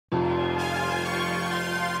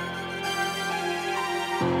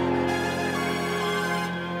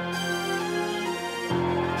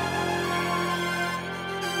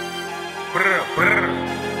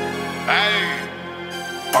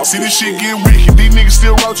See this shit get wicked, these niggas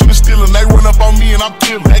still roaching and stealing. They run up on me and I'm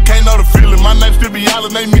killing. They can't know the feeling, my name still be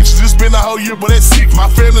yelling. They mention it's been a whole year, but that's sick.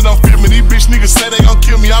 My family don't feel me, these bitch niggas say they gon'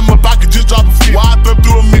 kill me. I'm up, I could just drop a fit. Why I thumb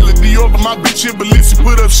through a million Dior, but my bitch here Balenci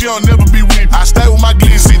put up, she don't never be with me. I stay with my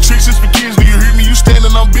glizzy, tricks is for kids, do you hear me? You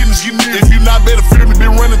standing on business, you near. If you not better fear me,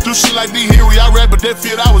 been running through shit like D. Henry. I rap, but that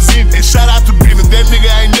field I was in. And shout out to business, that nigga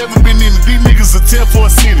ain't never been in it. These niggas a 10 for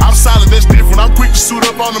a cent. I'm solid, that's different. I'm quick to suit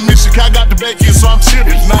up on the mission. I got the back end, so I'm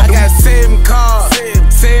chillin'. I got 7 cars,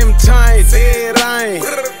 7 chains, it ain't.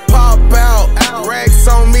 Pop out, racks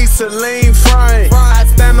on me, Celine frame. I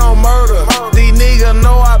stand on murder, these niggas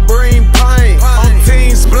know I bring pain. On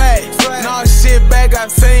teams black, no shit back, I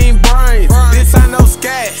seen brains. This I know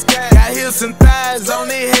scat, got hips and thighs on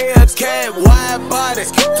the Hellcat. Wide body,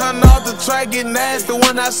 turn off the track, get nasty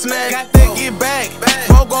when I snack. Got that get back,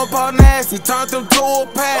 smoke on Paul nasty, turn them to a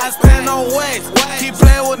pack. I stand on wax, keep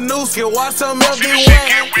playing with Nooski, watch some else get wet.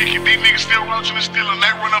 Get wicked, these niggas still roaching and stealing.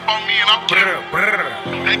 They run up on me and I'm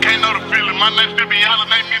killing. They can't know the feeling, my name still be yelling.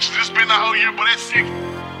 They mention it's been a whole year, but that's sick.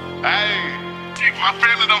 Hey, my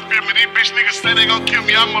family don't feel me, these bitch niggas say they gon' kill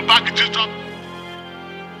me. I'm up, I could just drop.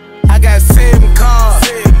 I got 7 cars,